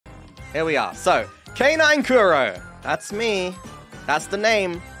here we are. So, K9 Kuro. That's me. That's the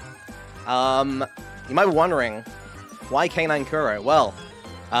name. You might be wondering, why K9 Kuro? Well,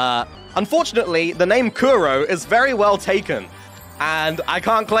 unfortunately, the name Kuro is very well taken, and I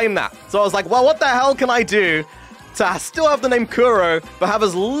can't claim that. So I was like, well, what the hell can I do to still have the name Kuro, but have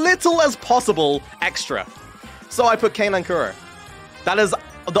as little as possible extra? So I put K9 Kuro. That is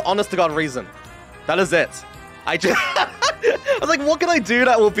the honest-to-God reason. That is it. I was like, what can I do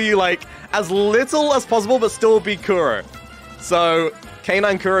that will be, like, as little as possible, but still be Kuro? So,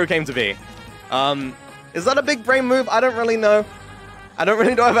 K9 Kuro came to be. Is that a big brain move? I don't really know. I don't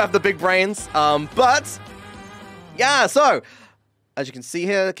really know if I have the big brains. But, yeah, so, as you can see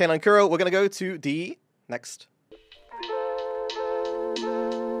here, K9 Kuro, we're going to go to the next